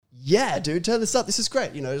yeah, dude, turn this up. This is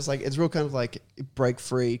great. You know, it's like, it's real kind of like break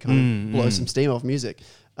free, kind of blow some steam off music.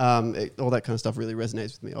 All that kind of stuff really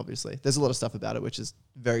resonates with me, obviously. There's a lot of stuff about it which is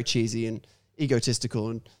very cheesy and egotistical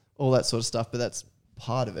and all that sort of stuff, but that's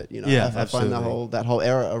part of it, you know. Yeah, I find that whole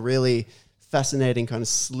era a really fascinating kind of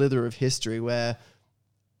slither of history where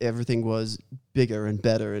everything was bigger and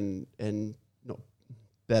better and not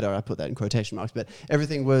better, I put that in quotation marks, but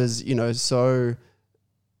everything was, you know, so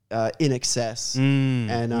in excess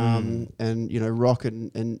and you know, rock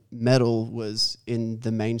and metal was in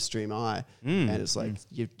the mainstream eye, and it's like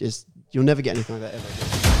you'll never get anything like that ever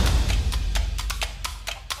again.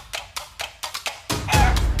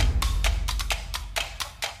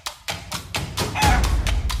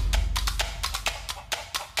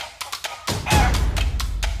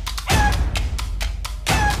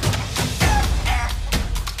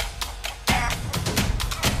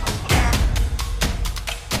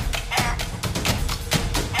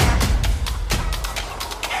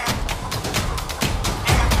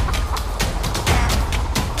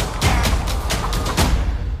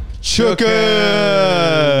 CHOOKAS!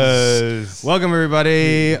 Welcome,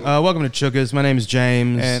 everybody. Welcome to CHOOKAS. My name is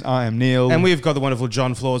James. And I am Neil. And we've got the wonderful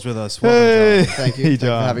John Flores with us. Welcome, John. Thank you. Thank you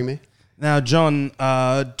for having me. Now, John,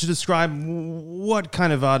 to describe what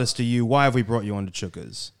kind of artist are you? Why have we brought you on to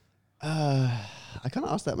CHOOKAS? I kind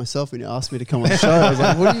of asked that myself when you asked me to come on the show. I was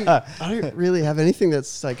like, I don't really have anything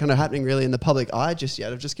that's like kind of happening really in the public eye just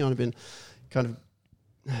yet. I've just kind of been kind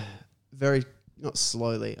of very, not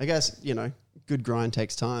slowly, I guess, you know, good grind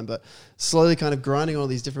takes time, but slowly kind of grinding all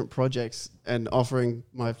these different projects and offering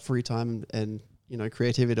my free time and, you know,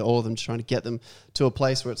 creativity to all of them, trying to get them to a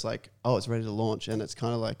place where it's like, oh, it's ready to launch. And it's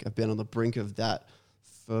kind of like I've been on the brink of that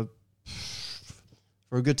for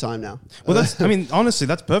a good time now. Well, that's, I mean, honestly,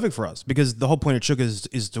 that's perfect for us because the whole point of CHOOKAS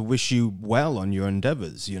is to wish you well on your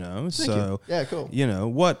endeavors, you know? Thank you. Yeah, cool. You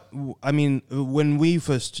know, I mean, when we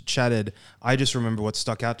first chatted, I just remember what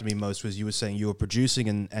stuck out to me most was you were saying you were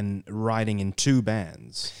producing and writing in 2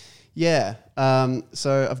 bands. Yeah.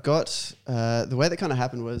 So I've got, the way that kind of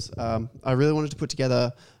happened was I really wanted to put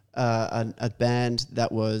together a band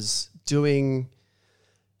that was doing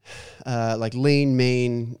like lean,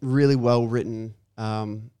 mean, really well written,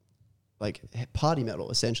 like party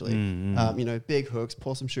metal essentially. You know, big hooks,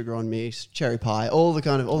 pour some sugar on me, cherry pie, all the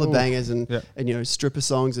kind of the bangers and you know, stripper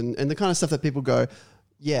songs and the kind of stuff that people go,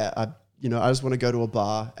 yeah, I just want to go to a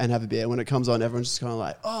bar and have a beer. When it comes on, everyone's just kind of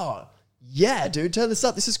like, oh yeah, dude, turn this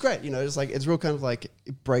up. This is great. You know, it's like, it's real kind of like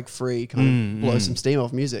break free, kind of blow some steam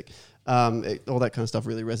off music. All that kind of stuff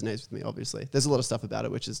really resonates with me, obviously. There's a lot of stuff about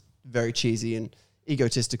it which is very cheesy and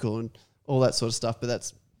egotistical and all that sort of stuff, but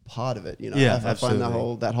that's part of it, you know. I find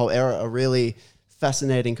that whole era a really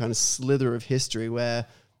fascinating kind of slither of history where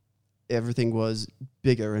everything was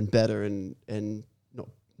bigger and better and not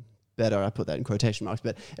better, I put that in quotation marks,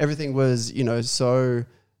 but everything was, you know, so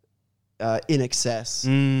in excess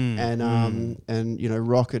and you know,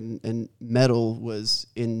 rock and metal was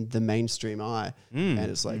in the mainstream eye, and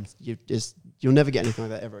it's like you'll never get anything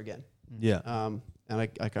like that ever again. And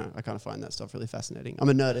I kind of find that stuff really fascinating. I'm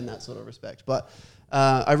a nerd in that sort of respect. But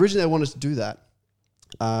originally I wanted to do that.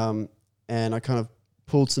 And I kind of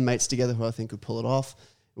pulled some mates together who I think could pull it off.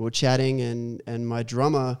 We were chatting and my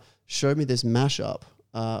drummer showed me this mashup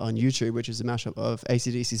on YouTube, which is a mashup of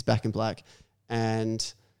AC/DC's Back in Black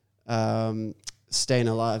and Staying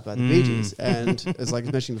Alive by the Bee Gees. And as like I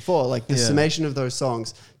was mentioning before, like the summation of those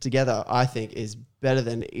songs together, I think is better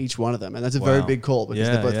than each one of them. And that's a very big call because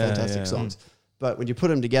they're both fantastic songs. But when you put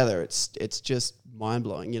them together, it's just mind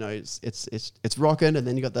blowing. You know, it's rocking, and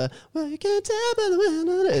then you got the well, you can't tell by the wind.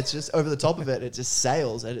 It's just over the top of it. It just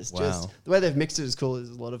sails, and it's just the way they've mixed it is cool. There's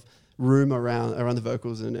a lot of room around the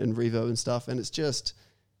vocals and reverb and stuff, and it just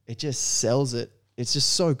sells it. It's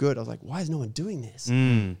just so good. I was like, why is no one doing this?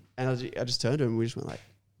 And I just turned to him and we just went like,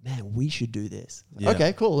 man, we should do this. Like,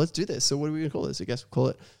 okay, cool, let's do this. So what are we gonna call this? I guess we'll call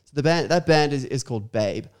it. So that band is called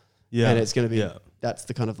Babe. Yeah, and it's gonna be. Yeah. That's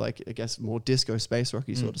the kind of like, I guess, more disco space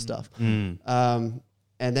rocky sort of stuff. And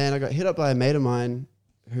then I got hit up by a mate of mine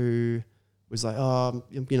who was like, oh,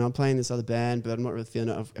 you know, I'm playing this other band, but I'm not really feeling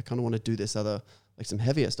it. I kind of want to do this other, like some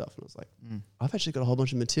heavier stuff. And I was like, I've actually got a whole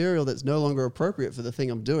bunch of material that's no longer appropriate for the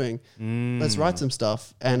thing I'm doing. Let's write some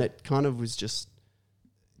stuff. And it kind of was just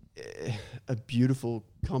a beautiful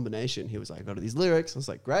combination. He was like, I got all these lyrics. I was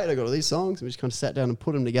like, great, I got all these songs. And we just kind of sat down and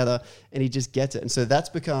put them together and he just gets it. And so that's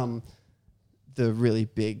become the really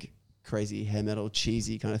big, crazy hair metal,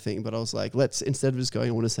 cheesy kind of thing. But I was like, let's, instead of just going,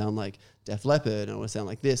 I want to sound like Def Leppard and I want to sound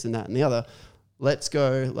like this and that and the other, let's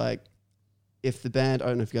go like, if the band, I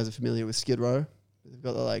don't know if you guys are familiar with Skid Row. They've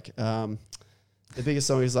got the like, The biggest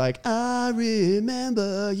song is like, I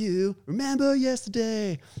remember you, remember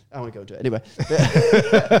yesterday. I won't go into it anyway.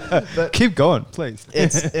 But keep going, please.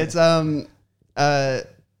 I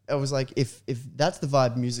was like, if that's the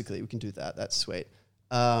vibe musically, we can do that. That's sweet.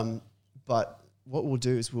 But what we'll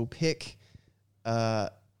do is we'll pick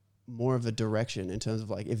more of a direction in terms of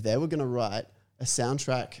like, if they were going to write a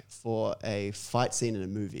soundtrack for a fight scene in a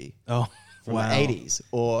movie from the 80s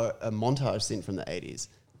or a montage scene from the 80s,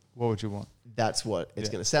 what would you want? That's what it's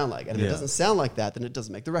going to sound like. And if it doesn't sound like that, then it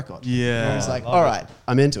doesn't make the record. Yeah. And I was like, all right,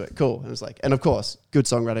 I'm into it. Cool. And it was like, and of course, good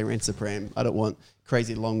songwriting reigns supreme. I don't want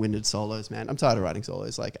crazy long-winded solos, man. I'm tired of writing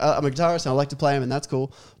solos. Like, I'm a guitarist and I like to play them and that's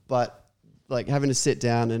cool. But like having to sit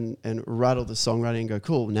down and write all the songwriting and go,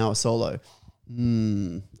 cool, now a solo.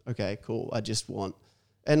 Okay, cool. I just want,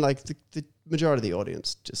 and like the majority of the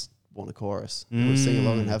audience just want a chorus. They want to sing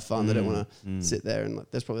along and have fun. They don't want to sit there and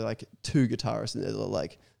like, there's probably like 2 guitarists and they're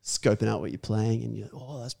like scoping out what you're playing and you're like,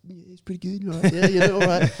 oh, it's pretty good. Right? Yeah, all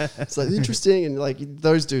right. It's like interesting. And like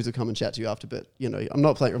those dudes will come and chat to you after, but you know, I'm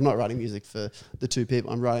not writing music for the 2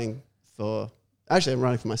 people. I'm writing for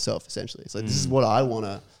myself essentially. It's like, this is what I want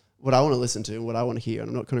to listen to and what I want to hear. And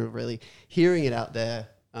I'm not kind of really hearing it out there.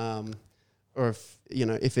 Or if, you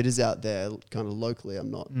know, if it is out there kind of locally, I'm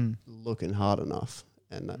not looking hard enough.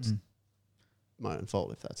 And that's my own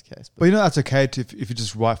fault if that's the case. But you know, that's okay if you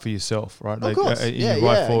just write for yourself, right? Of like, course. You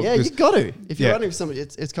got to. If you're writing for somebody,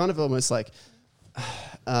 it's kind of almost like,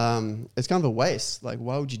 it's kind of a waste. Like,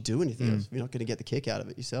 why would you do anything else if you're not going to get the kick out of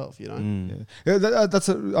it yourself, you know?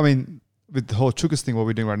 I mean, with the whole CHOOKAS thing, what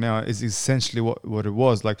we're doing right now is essentially what it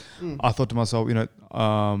was. Like, I thought to myself, you know,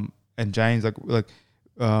 and James, like,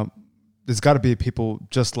 there's got to be people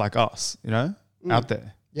just like us, you know, out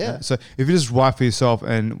there. Yeah. So if you just write for yourself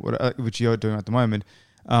and which you're doing at the moment,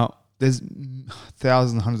 there's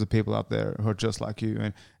thousands, hundreds of people out there who are just like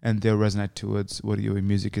you, and they'll resonate towards what your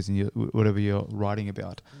music is and whatever you're writing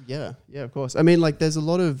about. Yeah, of course. I mean, like, there's a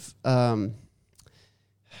lot of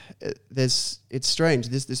it's strange.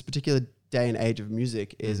 This particular day and age of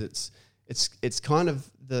music is it's kind of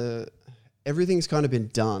everything's kind of been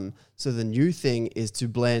done. So the new thing is to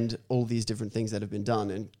blend all these different things that have been done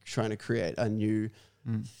and trying to create a new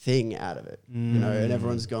thing out of it, you know, and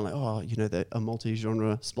everyone's going like, oh, you know, a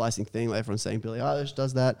multi-genre splicing thing. Like everyone's saying Billie Eilish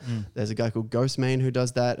does that. There's a guy called Ghostmane who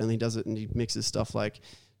does that, and he does it and he mixes stuff like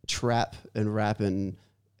trap and rap and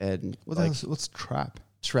what's trap?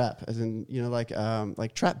 Trap, as in, you know, like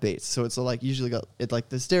trap beats. So it's like usually got it like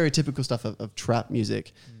the stereotypical stuff of trap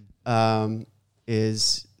music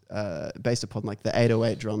is based upon like the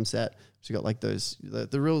 808 drum set. So you got like those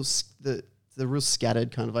the real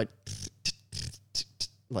scattered kind of like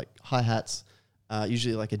hi-hats,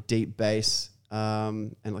 usually like a deep bass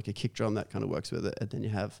and like a kick drum that kind of works with it, and then you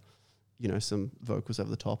have, you know, some vocals over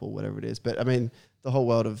the top or whatever it is. But I mean, the whole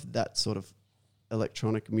world of that sort of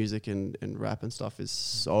electronic music and rap and stuff is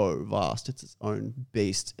so vast. It's its own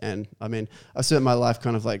beast. And I mean, I spent my life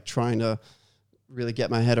kind of like trying to really get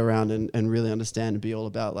my head around and really understand and be all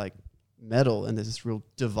about like metal, and there's this real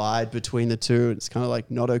divide between the two. It's kind of like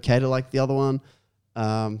not okay to like the other one.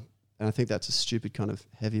 And I think that's a stupid kind of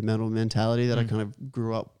heavy metal mentality that I kind of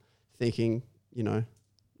grew up thinking, you know,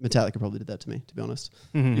 Metallica probably did that to me, to be honest.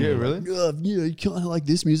 Yeah, really? Like, you can't like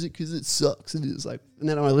this music because it sucks. And it's like, and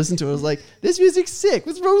then when I listened to it, I was like, this music's sick.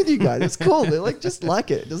 What's wrong with you guys? It's cool. They're like, just like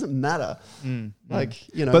it. It doesn't matter.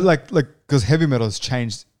 Like, you know. But like, because heavy metal has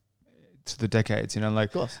changed to the decades, you know, like,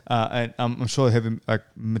 of course. And I'm sure like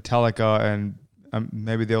Metallica and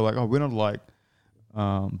maybe they're like, oh, we're not like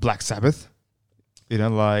Black Sabbath. You know,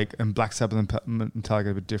 like, and Black Sabbath and Metallica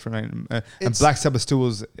are a bit different. And Black Sabbath still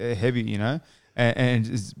was heavy, you know, and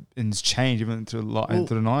it's changed even through the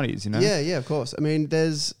 90s, you know? Yeah, of course. I mean,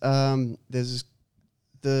 there's this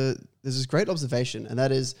great observation, and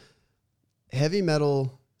that is heavy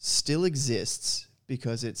metal still exists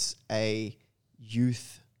because it's a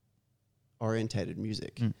youth-orientated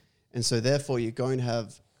music. And so therefore you're going to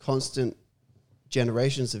have constant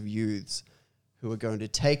generations of youths who are going to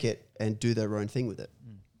take it and do their own thing with it.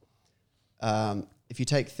 If you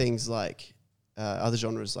take things like other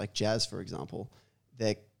genres like jazz, for example,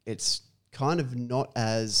 it's kind of not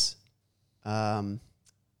as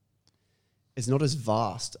it's not as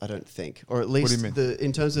vast, I don't think, or at least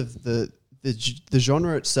in terms of the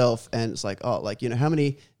genre itself. And it's like, oh, like, you know, how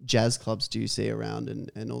many jazz clubs do you see around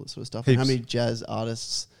and all that sort of stuff? Heaps. And how many jazz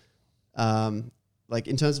artists? Like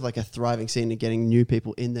in terms of like a thriving scene and getting new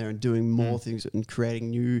people in there and doing more things and creating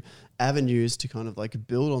new avenues to kind of like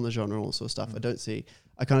build on the genre and all sort of stuff. I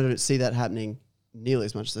kind of don't see that happening nearly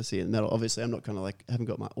as much as I see in metal. Obviously, I'm not kind of like, haven't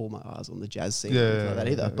got all my eyes on the jazz scene or anything like that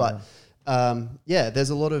either. But there's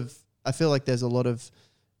a lot of I feel like there's a lot of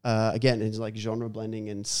again, it's like genre blending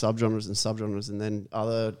and subgenres, and then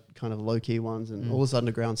other kind of low key ones, and all this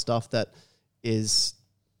underground stuff that is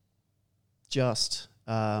just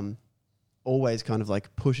always kind of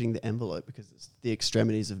like pushing the envelope because it's the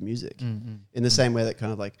extremities of music. In the same way that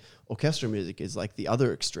kind of like orchestral music is like the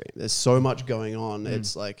other extreme. There's so much going on.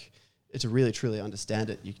 It's like, to really truly understand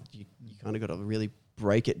it, you kind of got to really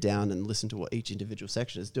break it down and listen to what each individual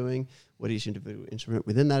section is doing, what each individual instrument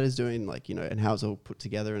within that is doing, like, you know, and how it's all put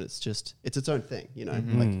together. And it's its own thing, you know.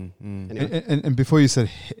 Anyway. And before you said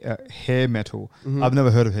hair metal, I've never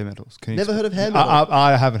heard of hair metals. Never heard of hair metal?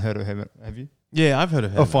 I haven't heard of hair metal. Have you? Yeah, I've heard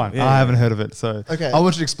of hair metal. Fine. Yeah, I haven't heard of it. So I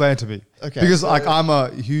want you to explain it to me. Okay. Because like I'm a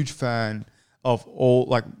huge fan of all,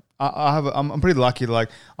 like I'm pretty lucky. Like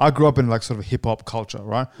I grew up in like sort of hip hop culture,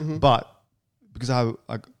 right? But because I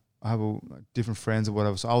have different friends or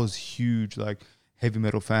whatever, so I was huge like heavy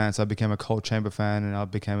metal fan. So I became a Cold Chamber fan, and I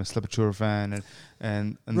became a Sepultura fan,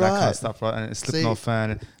 and that kind of stuff, right? And a Slipknot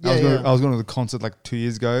fan. And I was going to the concert like 2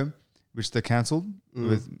 years ago, which they cancelled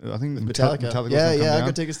with I think Metallica. Yeah, I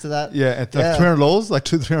got tickets to that. Yeah, at like $300, like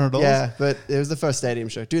 $200-$300. Yeah, but it was the first stadium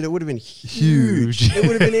show, dude. It would have been huge. It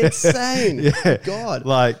would have been insane. Yeah, God,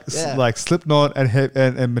 like Slipknot and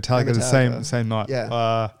Metallica the same night.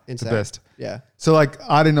 Yeah, the best. Yeah. So like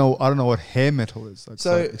I don't know what hair metal is. Like,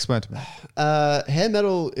 so explain it to me. Hair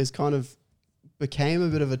metal is kind of became a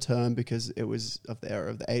bit of a term because it was of the era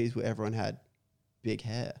of the 80s where everyone had big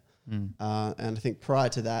hair. And I think prior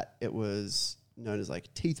to that, it was known as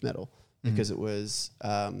like teeth metal because it was,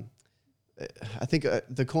 I think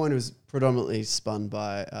the coin was predominantly spun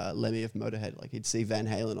by Lemmy of Motorhead. Like he'd see Van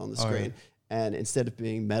Halen on the screen, and instead of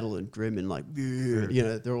being metal and grim and like, you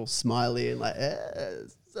know, they're all smiley and like,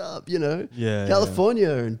 what's up, you know,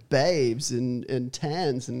 California and babes and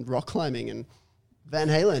tans and rock climbing and Van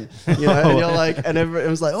Halen, you know, and you're like, and everyone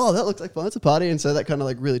was like, oh, that looks like fun. It's a party. And so that kind of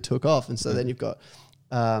like really took off. And so then you've got,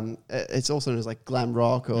 it's also known as like glam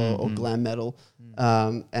rock or glam metal.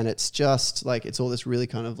 And it's just like, it's all this really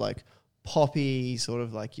kind of like poppy sort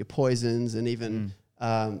of like your Poisons and even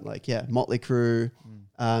Motley Crue.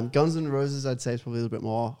 Guns N' Roses, I'd say, is probably a little bit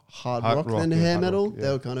more hard rock than hair metal. Rock, they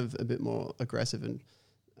were kind of a bit more aggressive and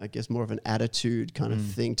I guess more of an attitude kind of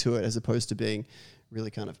thing to it as opposed to being really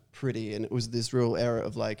kind of pretty. And it was this real era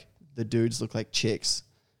of like the dudes look like chicks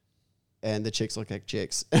and the chicks look like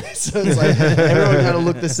chicks. So it's like everyone kind of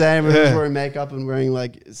looked the same. Everyone was wearing makeup and wearing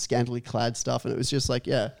like scantily clad stuff. And it was just like,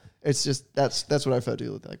 it's just, that's what I refer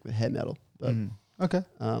to like with hair metal. But okay.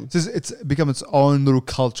 So it's become its own little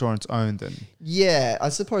culture on its own then. Yeah, I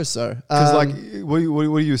suppose so. Because like what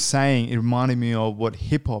you were saying, it reminded me of what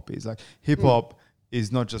hip hop is. Like hip hop is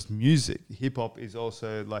not just music. Hip hop is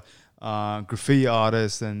also like graffiti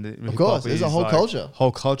artists and of course, there's a whole like culture.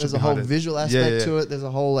 There's a whole visual aspect to it. There's a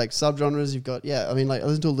whole like subgenres. You've got I mean like I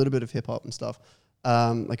listen to a little bit of hip hop and stuff.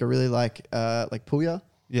 Like I really like Puya.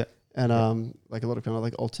 Yeah. And like a lot of kind of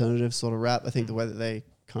like alternative sort of rap. I think the way that they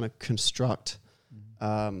kind of construct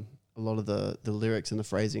a lot of the lyrics and the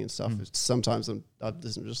phrasing and stuff. Sometimes I'm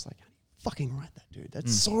just like, fucking write that, dude.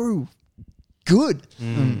 That's so good.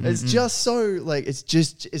 It's just so like it's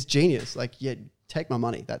genius. Like take my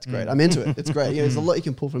money. That's great. I'm into it. It's great. There's a lot you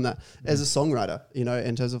can pull from that as a songwriter. You know,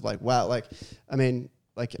 in terms of like wow. Like I mean,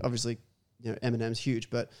 like obviously, you know, Eminem's huge,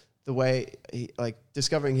 but the way he, like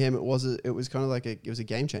discovering him, it was kind of like it was a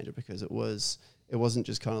game changer because it wasn't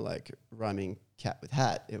just kind of like rhyming cat with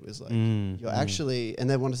hat. It was like you're actually, and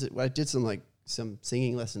then I did some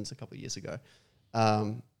singing lessons a couple of years ago.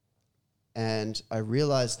 And I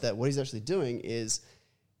realized that what he's actually doing is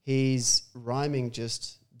he's rhyming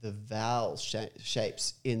just the vowel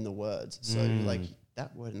shapes in the words. So like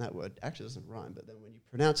that word and that word actually doesn't rhyme, but then when you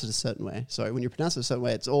pronounce it a certain way,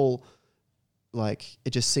 it's all like,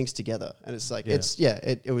 it just syncs together. And it's like,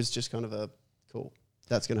 it was just kind of a cool.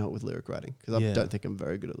 That's going to help with lyric writing because I don't think I'm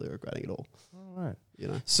very good at lyric writing at all. All right. You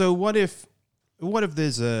know. So what if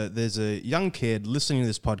there's a young kid listening to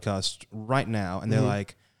this podcast right now and they're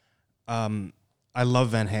like, I love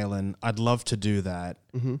Van Halen. I'd love to do that.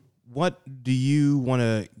 What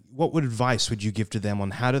advice would you give to them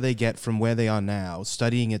on how do they get from where they are now,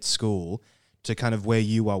 studying at school, to kind of where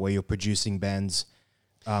you are, where you're producing bands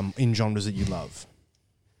in genres that you love?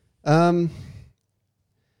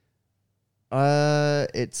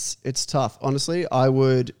 It's tough. Honestly, I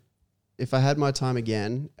would, if I had my time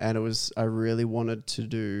again and I really wanted to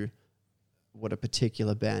do what a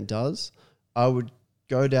particular band does, I would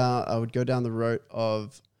go down the road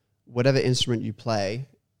of whatever instrument you play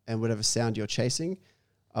and whatever sound you're chasing.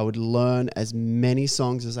 I would learn as many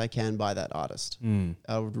songs as I can by that artist.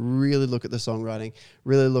 I would really look at the songwriting,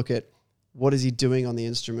 really look at what is he doing on the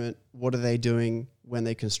instrument? What are they doing when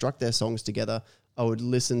they construct their songs together? I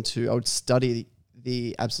would study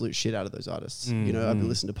the absolute shit out of those artists. You know, I'd be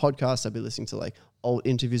listening to podcasts. I'd be listening to like old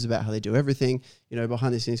interviews about how they do everything, you know,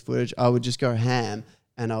 behind the scenes footage. I would just go ham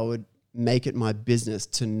and I would make it my business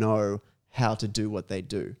to know how to do what they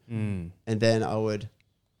do. And then I would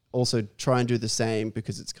also try and do the same,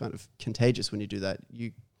 because it's kind of contagious when you do that.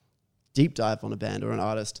 You deep dive on a band or an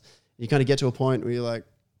artist. You kind of get to a point where you're like,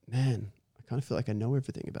 man, I kind of feel like I know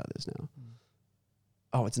everything about this now.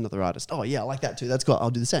 Oh, it's another artist. Oh yeah, I like that too. That's cool. I'll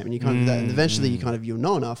do the same. And you kind of do that. And eventually you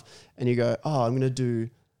know enough and you go, oh, I'm going to do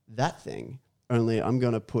that thing. Only I'm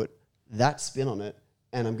going to put that spin on it,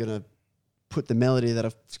 and I'm going to put the melody that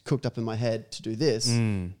I've cooked up in my head to do this,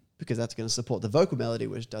 because that's going to support the vocal melody,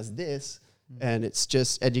 which does this. And it's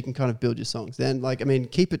just, and you can kind of build your songs. Then, like, I mean,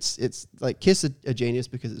 it's like Kiss a genius,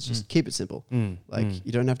 because it's just keep it simple.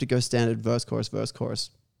 You don't have to go standard verse, chorus,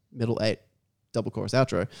 middle 8, double chorus,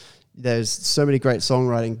 outro. There's so many great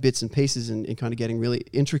songwriting bits and pieces, and kind of getting really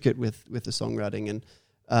intricate with the songwriting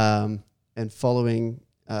and following,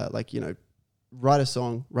 like, you know, write a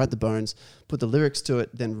song, write the bones, put the lyrics to it,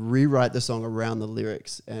 then rewrite the song around the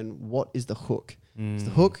lyrics. And what is the hook? It's the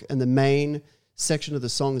hook, and the main section of the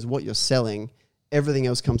song is what you're selling. Everything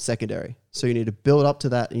else comes secondary. So you need to build up to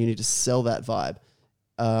that, and you need to sell that vibe,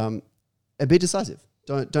 and be decisive.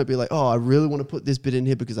 Don't be like, oh, I really want to put this bit in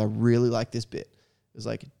here because I really like this bit. It's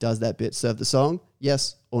like, does that bit serve the song?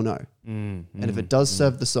 Yes or no? And if it does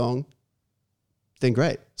serve the song, then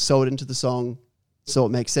great. Sew it into the song so it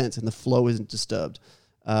makes sense and the flow isn't disturbed.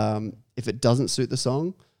 If it doesn't suit the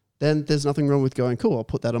song, then there's nothing wrong with going, cool, I'll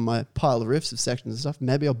put that on my pile of riffs of sections and stuff.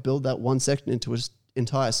 Maybe I'll build that one section into an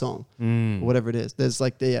entire song or whatever it is. There's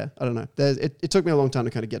like, I don't know. It took me a long time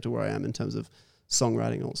to kind of get to where I am in terms of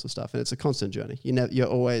songwriting and all sorts of stuff. And it's a constant journey. You're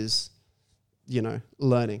always, you know,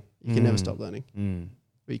 learning. You can never stop learning.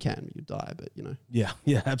 Well, you can, you die, but you know. Yeah,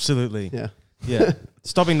 absolutely. Yeah.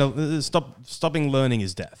 Stopping learning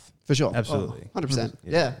is death. For sure. Absolutely. 100%.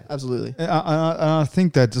 Yeah, absolutely. And I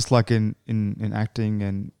think that just like in acting,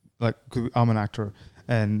 and like, 'cause I'm an actor,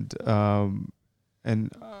 and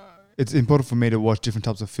it's important for me to watch different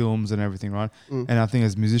types of films and everything, right? And I think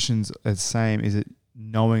as musicians, it's the same. Is it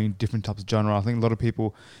knowing different types of genre? I think a lot of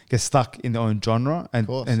people get stuck in their own genre, and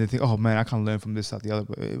they think, oh man, I can't learn from this, that, the other.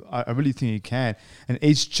 But I really think you can. And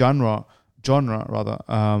each genre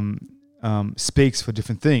speaks for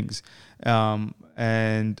different things,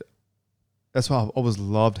 and that's why I've always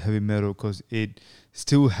loved heavy metal, because it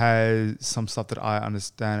still has some stuff that I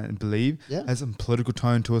understand and believe. It has some political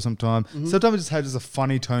tone to it sometimes. Sometimes it just has a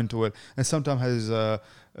funny tone to it, and sometimes has a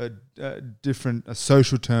different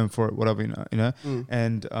social term for it, whatever, you know.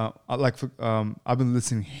 And I've been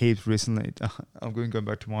listening heaps recently. I'm going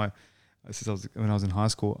back to when I was in high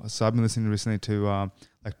school. So I've been listening recently to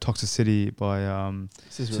like Toxicity by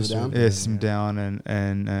System Down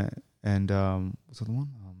and what's the other one?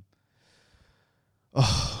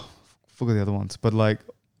 Forgot the other ones, but like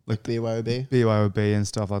BYOB and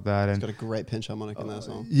stuff like that. It's and got a great pinch harmonic in that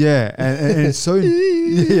song. Yeah, and it's so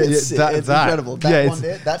it's incredible. That one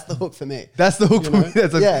bit, that's the hook for me. That's the hook for me. You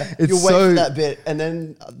wait for that bit, and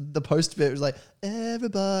then the post bit was like,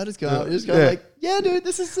 everybody's going. You're just going like, yeah, dude,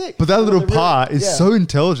 this is sick. But that little part is so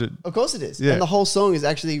intelligent. Of course it is. Yeah. And the whole song is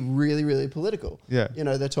actually really, really political. Yeah. You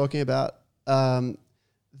know, they're talking about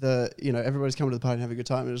everybody's coming to the party and having a good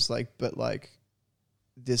time. And it's like, but like,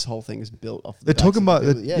 this whole thing is built off. They're talking about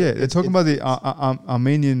they're talking about the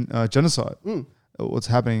Armenian genocide. What's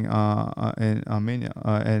happening in Armenia,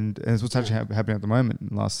 and it's what's actually happening at the moment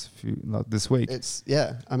in this week. It's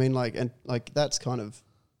I mean, that's kind of,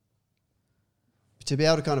 to be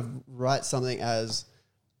able to kind of write something as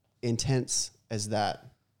intense as that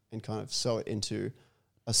and kind of sew it into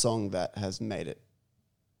a song that has made it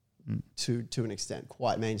to an extent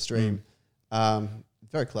quite mainstream.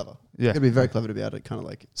 Very clever. Yeah, it'd be very clever to be able to kind of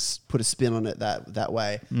like put a spin on it that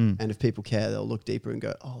way. And if people care, they'll look deeper and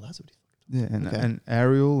go, "Oh, that's what he's." And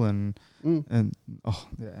Ariel and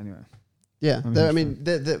anyway. Yeah,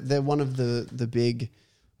 they're one of the big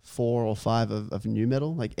 4 or 5 of new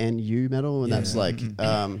metal, like NU metal, and that's like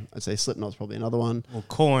I'd say Slipknot's probably another one. Well,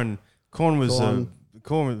 Korn was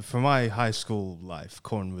Korn for my high school life.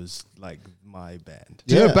 Korn was like my band.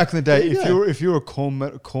 Do you know back in the day, if you're a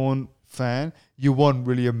Korn fan, you weren't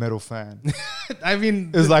really a metal fan. I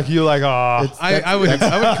mean, it's like you're like, I would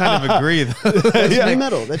kind of agree though. It's new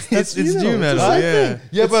metal. That's new metal.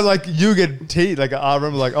 Yeah, but like you get teased. Like I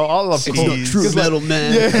remember, like, oh, I love Korn. True metal,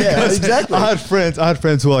 man. Yeah, exactly. I had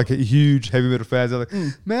friends who were like huge heavy metal fans. They're like,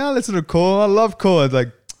 man, I listen to Korn. I love Korn. It's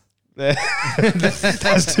like,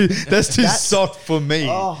 That's too soft for me.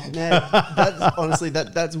 Oh man, that's honestly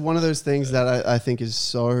that's one of those things that I think is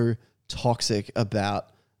so toxic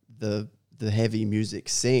about the heavy music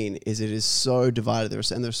scene. Is it is so divided. There's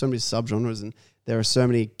so many subgenres, and there are so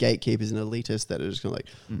many gatekeepers and elitists that are just kind of like,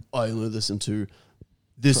 I only listen to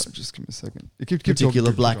this. Just give me a second.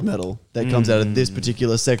 Particular black metal that comes out of this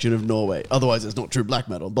particular section of Norway. Otherwise, it's not true black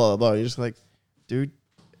metal. Blah blah blah. You're just like, dude,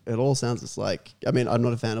 it all sounds just like. I mean, I'm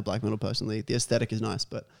not a fan of black metal personally. The aesthetic is nice,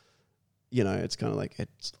 but you know, it's kind of like it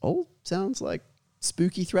all sounds like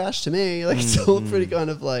spooky thrash to me. Like it's all pretty kind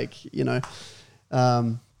of like, you know.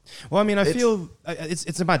 Well, I mean, I feel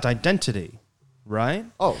it's about identity, right?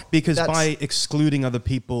 Oh, because by excluding other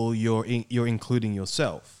people, you're including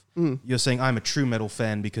yourself. You're saying I'm a true metal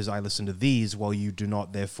fan because I listen to these, while you do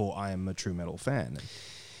not. Therefore, I am a true metal fan.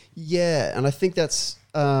 Yeah, and I think that's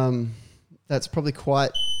probably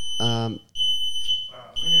quite. We need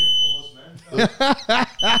to pause, man.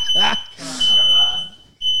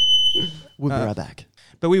 We'll be right back.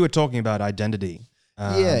 But we were talking about identity.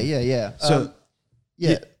 Yeah. So,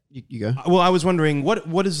 you go. Well, I was wondering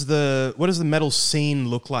what does the metal scene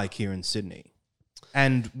look like here in Sydney?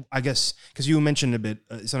 And I guess because you mentioned a bit,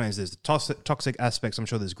 sometimes there's the toxic aspects. I'm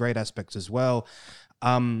sure there's great aspects as well.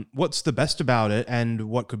 What's the best about it, and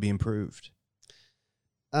what could be improved?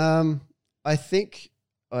 I think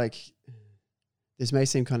like this may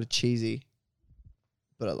seem kind of cheesy,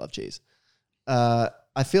 but I love cheese. I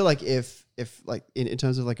feel like if like in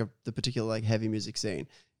terms of like the particular like heavy music scene,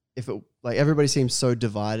 if it like everybody seems so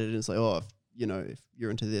divided, and it's like, oh, if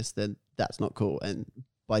you're into this, then that's not cool, and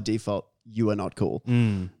by default you are not cool.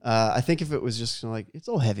 I think if it was just like, it's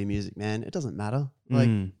all heavy music, man, it doesn't matter. Like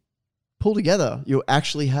pull together, you'll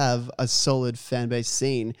actually have a solid fan base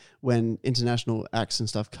scene when international acts and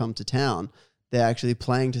stuff come to town. They're actually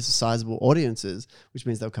playing to sizable audiences, which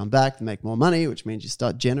means they'll come back to make more money, which means you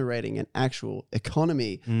start generating an actual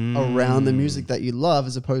economy around the music that you love,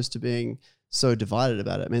 as opposed to being so divided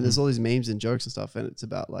about it. I mean, there's all these memes and jokes and stuff, and it's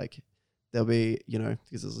about like, there'll be,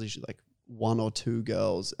 because there's usually like one or two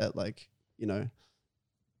girls at like,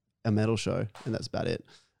 a metal show, and that's about it.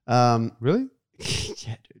 Really?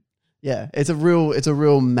 Yeah, dude. Yeah, it's a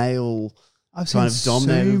real male kind of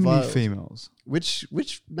dominated many females. Which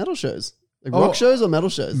metal shows? Like rock shows or metal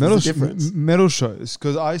shows? There's a difference. Metal shows,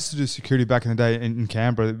 because I used to do security back in the day in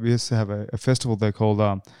Canberra. We used to have a festival there called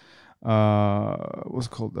what's it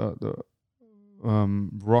called, the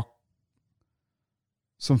rock,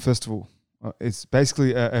 some festival. It's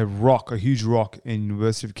basically a huge rock in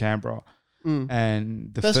University of Canberra.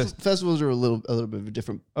 And the festivals are a little bit of a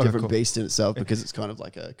different beast in itself, because it's kind of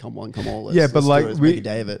like a come one, come all. But like make a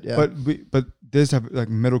day of it. Yeah. But there's have like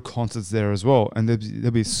metal concerts there as well, and there'll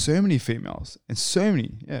be so many females and so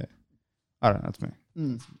many. Yeah, I don't know. That's me.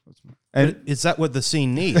 That's me. And is that what the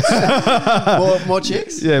scene needs? more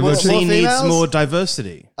chicks. Yeah, the scene needs more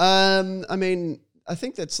diversity. I mean, I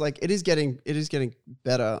think that's like it is getting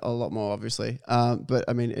better a lot more, obviously. But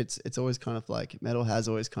I mean, it's always kind of like metal has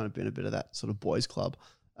always kind of been a bit of that sort of boys' club,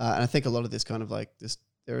 and I think a lot of this kind of like this,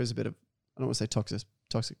 there is a bit of, I don't want to say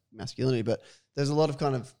toxic masculinity, but there's a lot of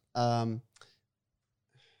kind of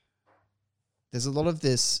there's a lot of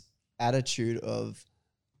this attitude of,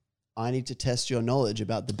 I need to test your knowledge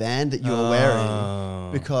about the band that you're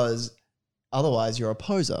wearing, because otherwise you're a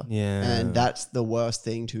poser. Yeah. And that's the worst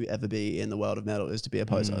thing to ever be in the world of metal, is to be a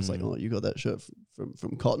poser. It's like, oh, you got that shirt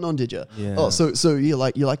from Cotton On, did you? Yeah. Oh, so you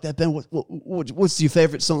like that band? What's your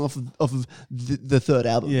favorite song off of the third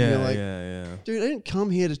album? Yeah, Dude, I didn't come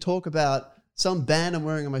here to talk about some band I'm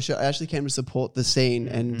wearing on my shirt. I actually came to support the scene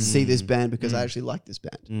and see this band because I actually like this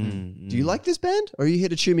band. Do you like this band? Or are you here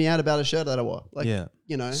to chew me out about a shirt that I wore? Like,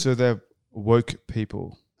 So they're woke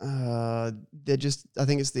people. They're just, I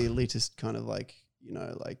think it's the elitist kind of like,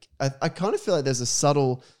 I kind of feel like there's a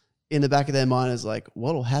subtle in the back of their mind is like,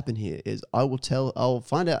 what'll happen here is I'll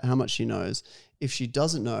find out how much she knows. If she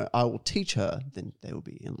doesn't know, I will teach her. Then they will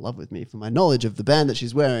be in love with me for my knowledge of the band that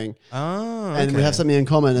she's wearing. Oh, and we have something in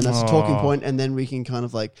common, and that's a talking point, and then we can kind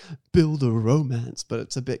of like build a romance. But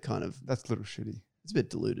it's a bit kind of, that's a little shitty. It's a bit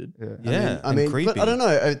diluted. I mean, but I don't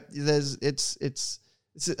know. It's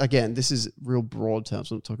again, this is real broad terms.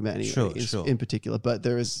 I'm not talking about anything in particular, but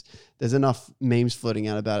there's enough memes floating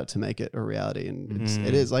out about it to make it a reality, and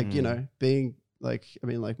it is like being like, I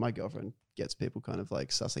mean, like my girlfriend gets people kind of like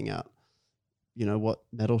sussing out, what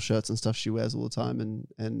metal shirts and stuff she wears all the time,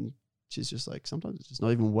 and she's just like, sometimes it's just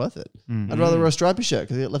not even worth it. I'd rather wear a stripy shirt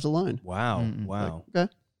because I get left alone. Wow. Like,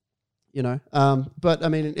 okay, but I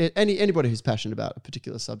mean, anybody who's passionate about a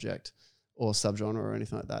particular subject or subgenre or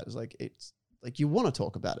anything like that is like, like you want to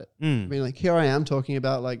talk about it. I mean, like here I am talking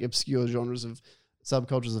about like obscure genres of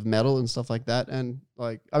subcultures of metal and stuff like that. And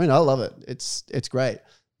like, I mean, I love it. It's great,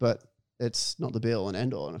 but it's not the be all and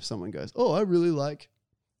end all. And if someone goes, oh, I really like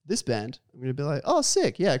this band, I'm going to be like, oh,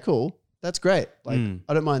 sick. Yeah, cool. That's great. Like,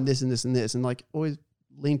 I don't mind this and this and this. And like always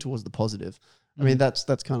lean towards the positive. I mean, that's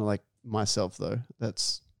kind of like myself though.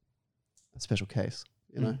 That's a special case,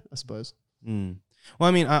 you know, I suppose. Well,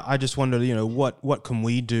 I mean, I just wondered, you know, what can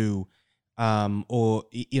we do or,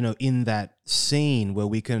 you know, in that scene where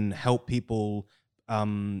we can help people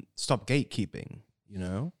stop gatekeeping, you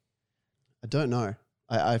know? I don't know.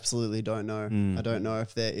 I absolutely don't know. I don't know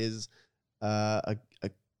if there is a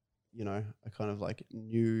you know, a kind of like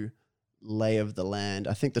new lay of the land.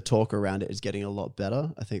 I think the talk around it is getting a lot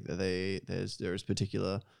better. I think that there is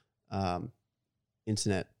particular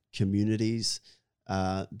internet communities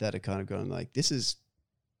that are kind of going like, this is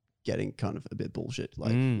getting kind of a bit bullshit.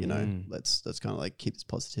 Like, you know, let's kind of like keep this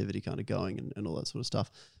positivity kind of going and all that sort of stuff.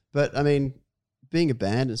 But I mean, being a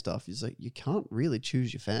band and stuff is like, you can't really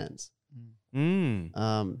choose your fans.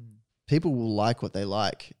 People will like what they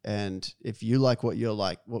like. And if you like what you're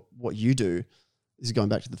like, what you do, this is going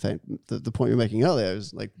back to the point you were making earlier,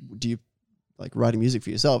 is like, do you like writing music for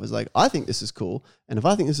yourself? Is like, I think this is cool. And if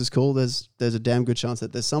I think this is cool, there's a damn good chance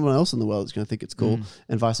that there's someone else in the world that's going to think it's cool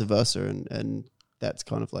and vice versa. And that's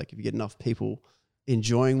kind of like, if you get enough people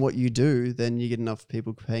enjoying what you do, then you get enough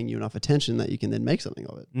people paying you enough attention that you can then make something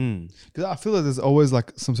of it. Because I feel like there's always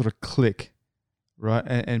like some sort of click, right?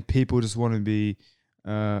 And people just want to be,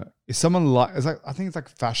 if someone it's like, I think it's like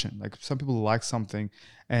fashion. Like some people like something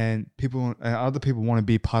and other people want to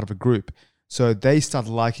be part of a group. So they start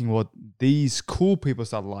liking what these cool people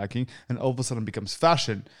start liking, and all of a sudden it becomes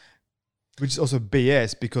fashion, which is also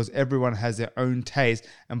BS because everyone has their own taste,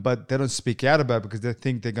 but they don't speak out about it because they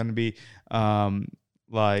think they're going to be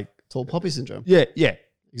like Tall poppy syndrome. Yeah,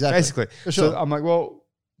 Exactly. basically. For sure. So I'm like, well,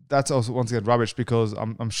 that's also once again rubbish because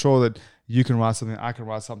I'm sure that you can write something, I can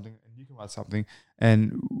write something, and you can write something,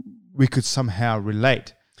 and we could somehow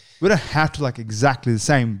relate. We don't have to like exactly the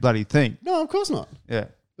same bloody thing. No, of course not. Yeah.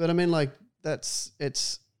 But I mean, like,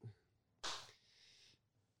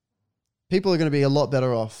 people are going to be a lot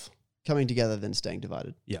better off coming together than staying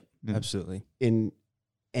divided. Yeah, absolutely. In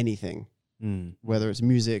anything, whether it's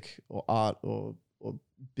music or art or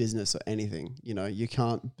business or anything, you know, you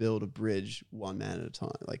can't build a bridge one man at a time.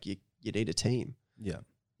 Like you need a team. Yeah.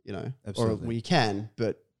 You know, absolutely. Or well, you can,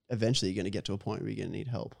 but eventually you're going to get to a point where you're going to need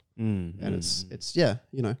help. And it's yeah,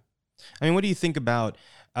 you know. I mean, what do you think about,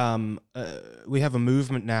 we have a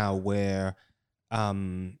movement now where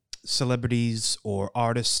celebrities or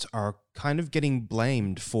artists are kind of getting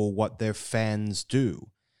blamed for what their fans do.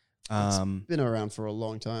 It's been around for a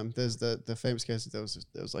long time. There's the famous case that there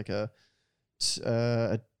was like a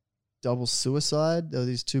double suicide. There were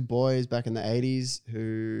these two boys back in the 80s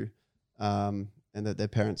who, and that their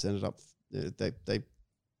parents ended up,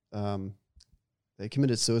 they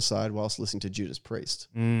committed suicide whilst listening to Judas Priest.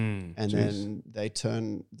 And then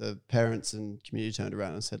the parents and community turned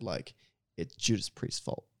around and said like, it's Judas Priest's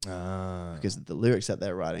fault. Because the lyrics that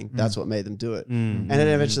they're writing, that's what made them do it. And then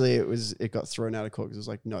eventually it got thrown out of court because it was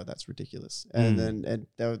like, no, that's ridiculous. And then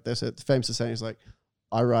the famous saying is like,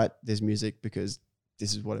 I write this music because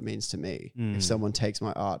this is what it means to me. If someone takes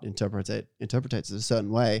my art, interprets it a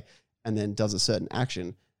certain way, and then does a certain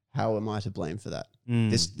action, how am I to blame for that?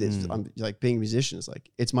 I'm like, being a musician is like,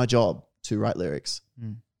 it's my job to write lyrics,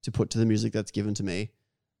 to put to the music that's given to me,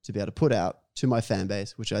 to be able to put out to my fan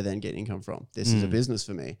base, which I then get income from. This is a business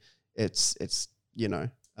for me. It's you know,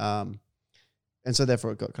 and so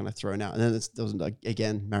therefore it got kind of thrown out. And then there was like,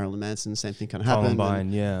 again, Marilyn Manson, the same thing kind of happened.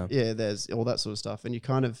 Columbine, yeah, there's all that sort of stuff. And you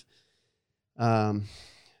kind of,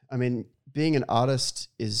 I mean, being an artist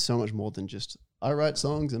is so much more than just I write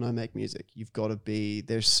songs and I make music. You've got to be,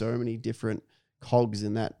 there's so many different cogs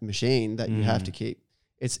in that machine that you have to keep.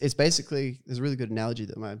 It's basically, there's a really good analogy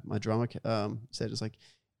that my drummer said. It's like,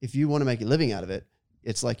 if you want to make a living out of it,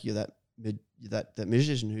 it's like you're that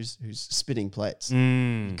musician who's spinning plates.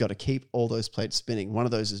 You've got to keep all those plates spinning. One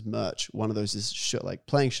of those is merch. One of those is like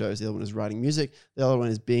playing shows. The other one is writing music. The other one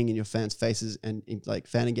is being in your fans' faces and in like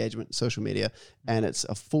fan engagement, social media. And it's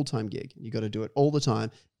a full-time gig. You got to do it all the time.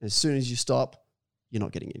 And as soon as you stop, you're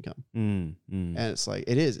not getting income. And it's like,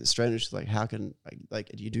 it's strange. It's like, how can like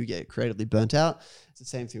you do get creatively burnt out. It's the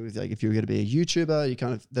same thing with like, if you're going to be a YouTuber, you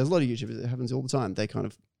kind of, there's a lot of YouTubers, it happens all the time. They kind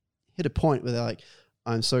of hit a point where they're like,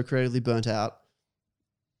 I'm so creatively burnt out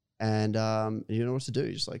and you don't know what to do.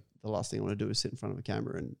 Just like the last thing I want to do is sit in front of a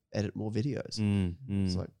camera and edit more videos.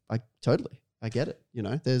 It's like, I get it. You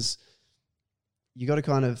know, you got to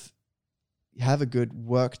kind of have a good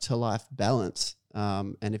work to life balance,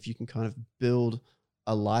 and if you can kind of build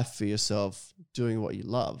a life for yourself doing what you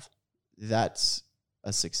love, that's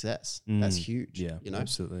a success. That's huge. Yeah, you know,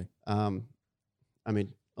 absolutely. I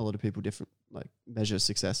mean, a lot of people measure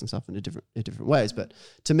success and stuff in different ways, but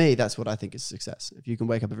to me, that's what I think is success. If you can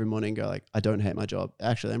wake up every morning and go like, I don't hate my job.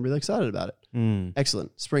 Actually, I'm really excited about it.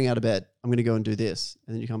 Excellent. Spring out of bed. I'm going to go and do this.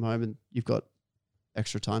 And then you come home and you've got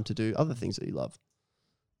extra time to do other things that you love.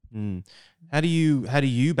 How do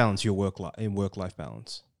you balance your work life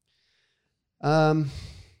balance?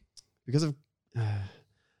 Because of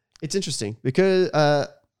it's interesting because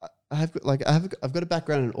I've got a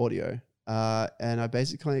background in audio, and I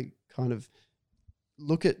basically kind of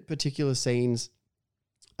look at particular scenes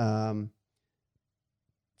from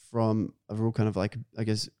a real kind of like, I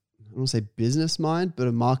guess, I don't want to say business mind, but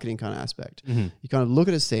a marketing kind of aspect. You kind of look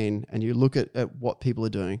at a scene and you look at what people are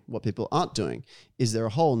doing, what people aren't doing. Is there a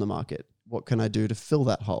hole in the market? What can I do to fill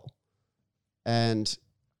that hole? And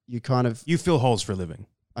you fill holes for a living.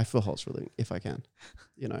 I fill holes for a living if I can.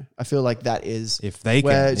 You know, I feel like that is if they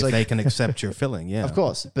can accept your filling, yeah, of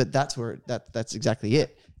course. But that's where that's exactly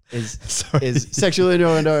it. Is sexual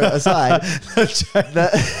innuendo aside,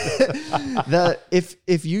 that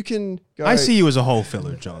if you can go, I see you as a hole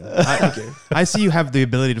filler, John. I see you have the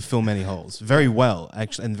ability to fill many holes very well,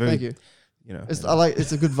 actually, and very. Thank you. You know, it's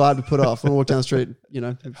a good vibe to put off when I walk down the street. You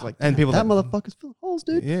know, like, and people that motherfucker's filling holes,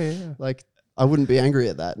 dude. Yeah. Like, I wouldn't be angry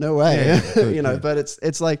at that. No way. Yeah, good, you know, but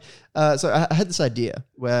it's like, so I had this idea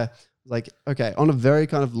where, like, okay, on a very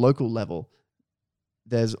kind of local level,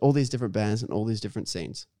 there's all these different bands and all these different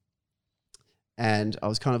scenes. And I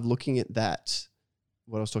was kind of looking at that,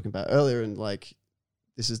 what I was talking about earlier, and like,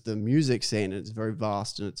 this is the music scene, and it's very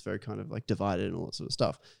vast and it's very kind of like divided and all that sort of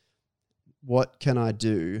stuff. What can I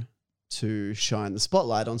do to shine the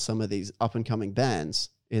spotlight on some of these up and coming bands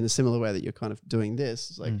in a similar way that you're kind of doing this?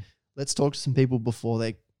 It's like, let's talk to some people before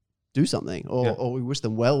they do something, or we wish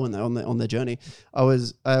them well when they're on their journey. I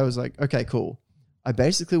was like, okay, cool. I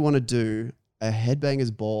basically want to do a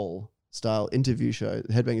Headbangers Ball style interview show.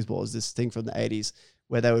 Headbangers Ball is this thing from the 80s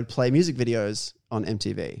where they would play music videos on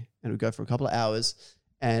MTV, and it would go for a couple of hours,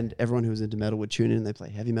 and everyone who was into metal would tune in and they play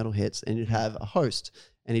heavy metal hits, and you'd have a host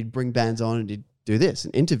and he'd bring bands on and he'd do this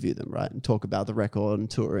and interview them, right? And talk about the record and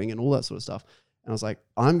touring and all that sort of stuff. And I was like,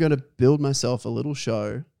 I'm going to build myself a little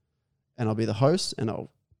show, and I'll be the host, and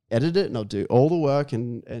I'll edit it, and I'll do all the work,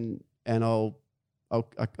 and I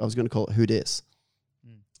was going to call it Who Dis.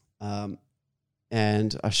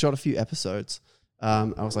 And I shot a few episodes. I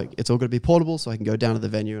was like, it's all going to be portable, so I can go down to the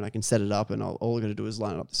venue and I can set it up, and all I'm going to do is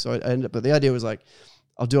line it up. So I ended up, but the idea was like,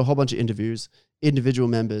 I'll do a whole bunch of interviews, individual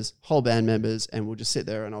members, whole band members, and we'll just sit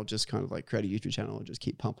there and I'll just kind of like create a YouTube channel and just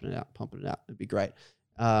keep pumping it out. It'd be great.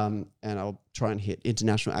 And I'll try and hit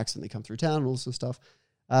international acts when they come through town and all this sort of stuff.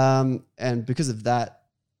 And because of that,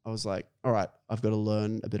 I was like, all right, I've got to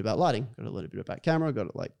learn a bit about lighting, got to learn a bit about camera, I've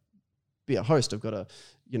got to like be a host, I've got to,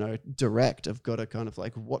 you know, direct, I've got to kind of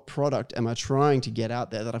like, what product am I trying to get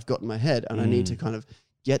out there that I've got in my head? And I need to kind of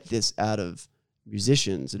get this out of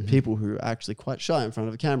musicians and people who are actually quite shy in front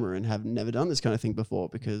of a camera and have never done this kind of thing before,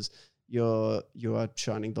 because you are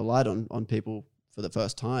shining the light on people for the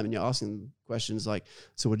first time, and you're asking them questions like,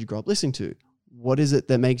 so what did you grow up listening to? What is it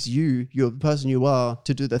that makes you're the person you are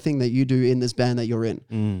to do the thing that you do in this band that you're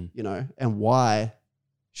in, you know, and why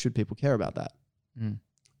should people care about that?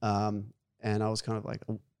 And I was kind of like,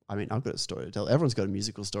 I mean, I've got a story to tell. Everyone's got a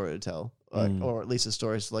musical story to tell, like, or at least a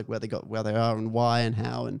story to like where they are and why and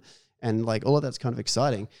how, and like all of that's kind of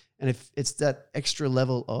exciting. And if it's that extra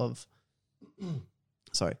level of,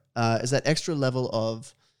 is that extra level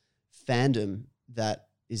of fandom that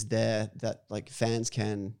is there that like fans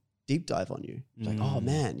can deep dive on you. It's like, oh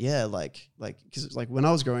man, yeah, like because like when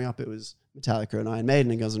I was growing up, it was Metallica and Iron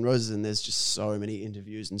Maiden and Guns N' Roses, and there's just so many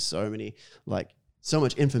interviews and so many like so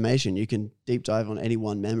much information. You can deep dive on any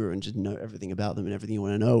one member and just know everything about them and everything you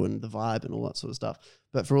want to know and the vibe and all that sort of stuff.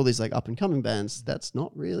 But for all these like up and coming bands, that's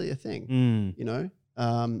not really a thing, you know.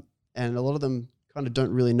 And a lot of them kind of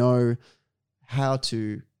don't really know how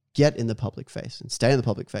to get in the public face and stay in the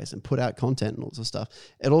public face and put out content and all sorts of stuff.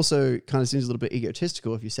 It also kind of seems a little bit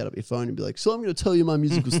egotistical if you set up your phone and be like, so I'm going to tell you my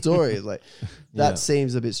musical story. Like that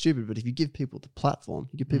seems a bit stupid. But if you give people the platform,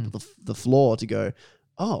 you give people the floor to go,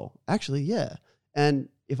 oh, actually, yeah. And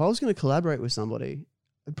if I was going to collaborate with somebody,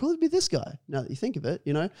 it'd probably be this guy, now that you think of it,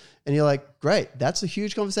 you know? And you're like, great, that's a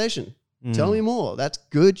huge conversation. Tell me more. That's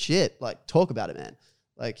good shit. Like, talk about it, man.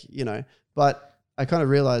 Like, you know, but I kind of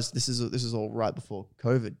realized this is all right before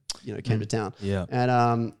COVID, you know, came to town. Yeah.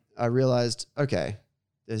 And I realized, okay,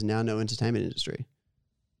 there's now no entertainment industry.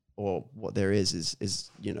 or what there is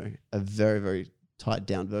a very, very tied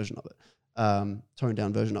down version of it, toned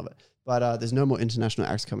down version of it. But there's no more international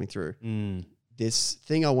acts coming through. This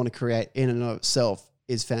thing I want to create in and of itself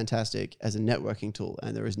is fantastic as a networking tool,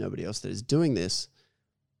 and there is nobody else that is doing this,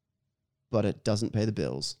 but it doesn't pay the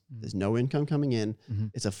bills. There's no income coming in.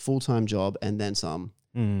 It's a full-time job and then some.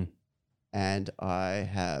 And I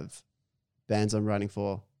have bands I'm writing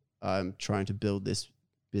for. I'm trying to build this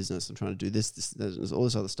business. I'm trying to do this, there's all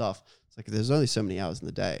this other stuff. It's like there's only so many hours in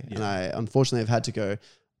the day. And I unfortunately have had to go,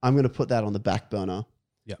 I'm going to put that on the back burner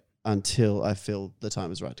until I feel the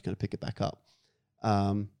time is right to kind of pick it back up.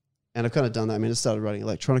 And I've kind of done that. I mean, I started writing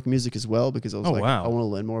electronic music as well because I was I want to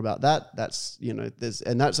learn more about that. That's,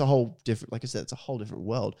 that's a whole different, like I said, it's a whole different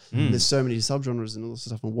world. There's so many subgenres and all this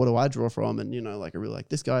stuff. And what do I draw from? And, I really like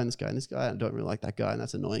this guy and this guy and this guy. And I don't really like that guy. And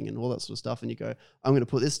that's annoying and all that sort of stuff. And you go, I'm going to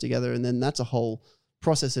put this together. And then that's a whole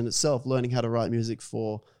process in itself. Learning how to write music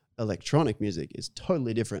for electronic music is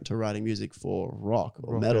totally different to writing music for rock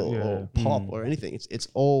or metal or pop or anything. It's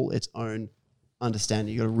all its own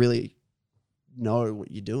understanding. You got to really know what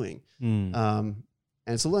you're doing. And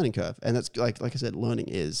it's a learning curve. And that's like I said, learning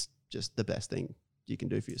is just the best thing you can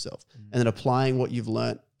do for yourself. And then applying what you've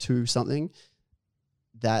learned to something,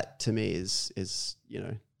 that to me is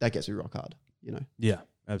that gets me rock hard, Yeah,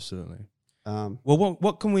 absolutely. Well,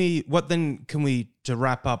 to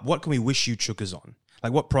wrap up, what can we wish you CHOOKAS on?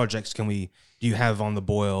 Like what projects do you have on the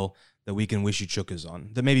boil that we can wish you CHOOKAS on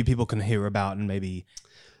that maybe people can hear about and maybe?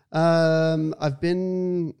 I've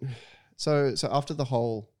been, so after the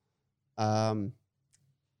whole, the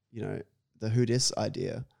Who Dis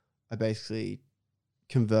idea, I basically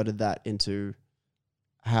converted that into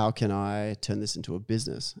how can I turn this into a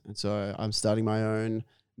business? And so I'm starting my own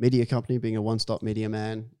media company, being a one-stop media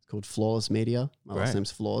man. It's called Flawless Media. My last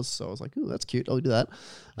name's Flaws, so I was like, "Ooh, that's cute. I'll do that."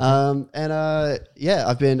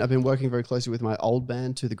 I've been working very closely with my old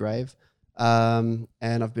band To the Grave, and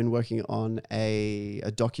I've been working on a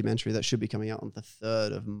documentary that should be coming out on the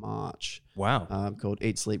 3rd of March. Wow. Called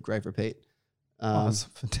Eat, Sleep, Grave, Repeat. That's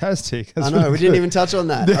fantastic. That's I know, really we didn't even touch on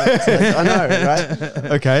that. I know,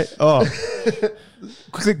 right? Okay. Oh,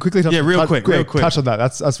 quickly. Real quick. Touch on that.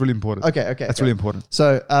 That's really important. Okay. That's really important.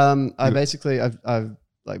 So, I've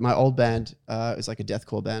like my old band is like a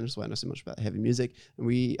deathcore band, so I know so much about heavy music. And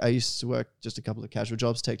I used to work just a couple of casual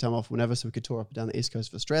jobs, take time off whenever, so we could tour up and down the east coast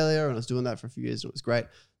of Australia. And I was doing that for a few years, and it was great.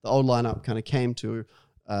 The old lineup kind of came to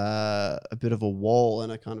a bit of a wall,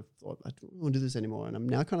 and I kind of thought, I don't want to do this anymore. And I'm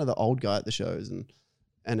now kind of the old guy at the shows, and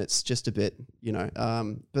it's just a bit,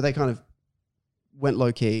 but they kind of went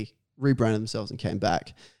low key, rebranded themselves, and came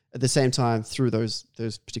back. At the same time, through those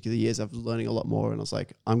particular years, I've been learning a lot more, and I was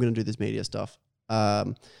like, I'm going to do this media stuff.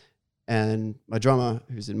 And my drummer,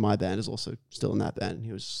 who's in my band, is also still in that band. And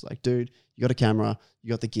he was just like, dude, you got a camera, you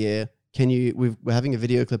got the gear. We're having a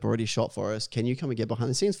video clip already shot for us. Can you come and get behind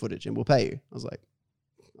the scenes footage and we'll pay you? I was like,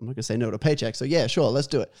 I'm not gonna say no to a paycheck. So yeah, sure, let's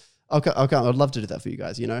do it. I'll come. I'd love to do that for you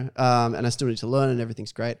guys, and I still need to learn and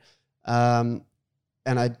everything's great. And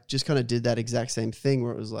I just kind of did that exact same thing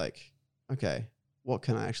where it was like, okay, what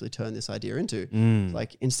can I actually turn this idea into?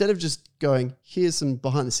 Like, instead of just going, here's some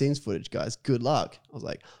behind the scenes footage, guys, good luck. I was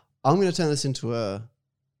like, I'm going to turn this into a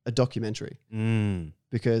documentary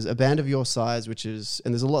because a band of your size,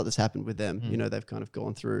 and there's a lot that's happened with them, they've kind of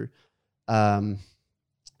gone through,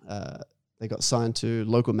 they got signed to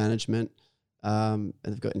local management, and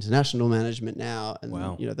they've got international management now. And,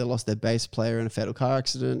 they lost their bass player in a fatal car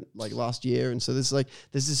accident like last year. And so there's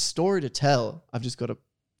this story to tell. I've just got to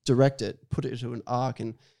direct it, put it into an arc,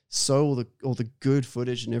 and sew all the good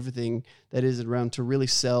footage and everything that is around to really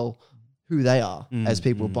sell who they are as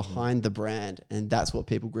people behind the brand. And that's what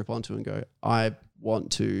people grip onto and go, I'll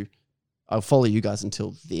follow you guys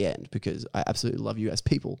until the end because I absolutely love you as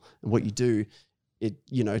people and what you do. It,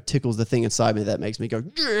 tickles the thing inside me that makes me go,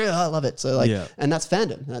 yeah, I love it. So and that's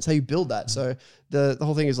fandom, and that's how you build that. So the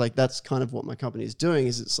whole thing is like, that's kind of what my company is doing.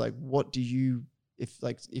 Is it's like, what do you,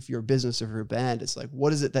 if you're a business or if you're a band, it's like,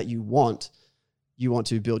 what is it that you want? You want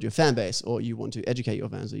to build your fan base, or you want to educate your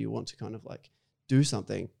fans, or you want to kind of like do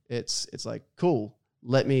something. It's like, cool.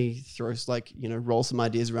 Let me throw roll some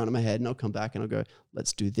ideas around in my head, and I'll come back and I'll go,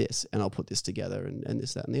 let's do this, and I'll put this together, and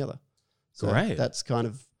this, that, and the other. So great. That's kind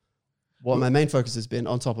of what my main focus has been,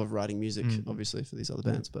 on top of writing music, obviously, for these other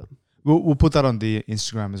bands. But we'll put that on the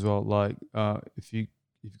Instagram as well. Like, if you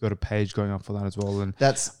you've got a page going up for that as well. And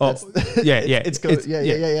That's yeah.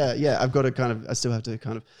 I've got to I still have to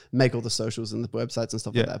kind of make all the socials and the websites and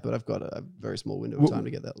stuff like that. But I've got a very small window of time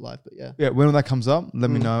to get that live. But yeah, when that comes up, let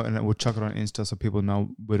me know, and we'll chuck it on Insta so people know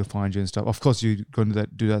where to find you and stuff. Of course, you're going to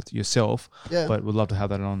do that yourself. Yeah. But we'd love to have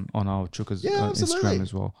that on our CHOOKAS Instagram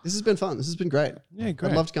as well. This has been fun. This has been great. Yeah,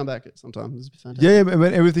 great. I'd love to come back sometime. This has been fantastic. Yeah,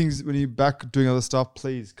 when you're back doing other stuff,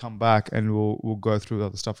 please come back and we'll go through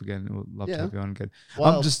other stuff again. We'll love to have you on again.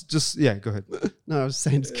 Go ahead. No, I was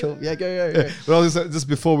saying it's cool. Yeah, go. Well, just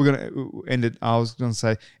before we're gonna end it, I was gonna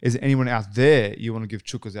say, is there anyone out there you want to give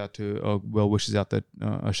CHOOKAS out to, or well wishes out there,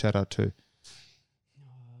 a shout out to?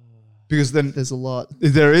 Because then there's a lot.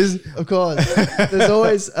 There is, of course. There's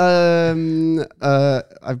always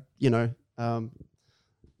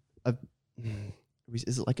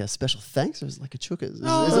is it like a special thanks or is it like a CHOOKAS?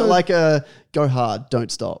 Is it like a go hard, don't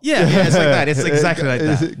stop? Yeah, it's like that. It's exactly like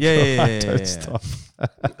that. Yeah. Don't stop.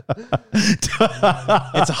 It's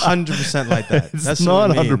 100% like that. That's not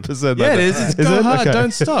 100%. Yeah, it is. It's go hard,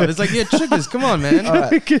 don't stop. It's like, CHOOKAS, come on, man.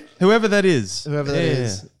 Right. Whoever that is.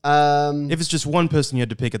 If it's just one person you had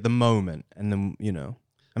to pick at the moment, and then,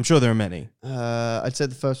 I'm sure there are many. I'd say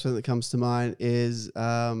the first one that comes to mind is,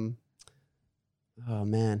 oh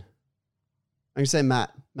man. I'm going to say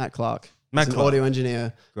Matt Clark. He's an audio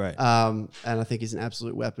engineer. Great. And I think he's an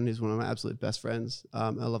absolute weapon. He's one of my absolute best friends. I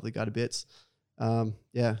love the guy to bits. Go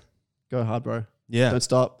hard, bro. Yeah. Don't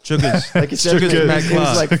stop. CHOOKAS. Like he said, Matt he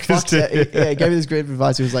was Clark. like, fuck he gave me this great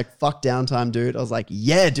advice. He was like, fuck downtime, dude. I was like,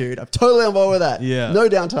 yeah, dude. I'm totally on board with that. Yeah. No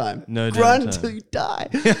downtime. Grind until you die.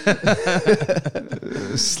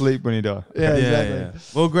 Sleep when you die. Yeah, exactly. Yeah.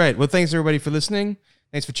 Well, great. Well, thanks everybody for listening.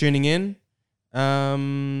 Thanks for tuning in.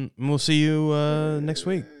 We'll see you next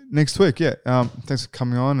week. Next week, yeah. Thanks for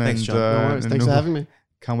coming on. Thanks, John. No worries. Thanks for having me.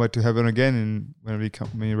 Can't wait to have it on again, and when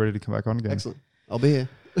you're ready to come back on again. Excellent. I'll be here.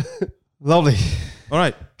 Lovely. All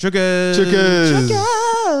right. CHOOKAS. CHOOKAS.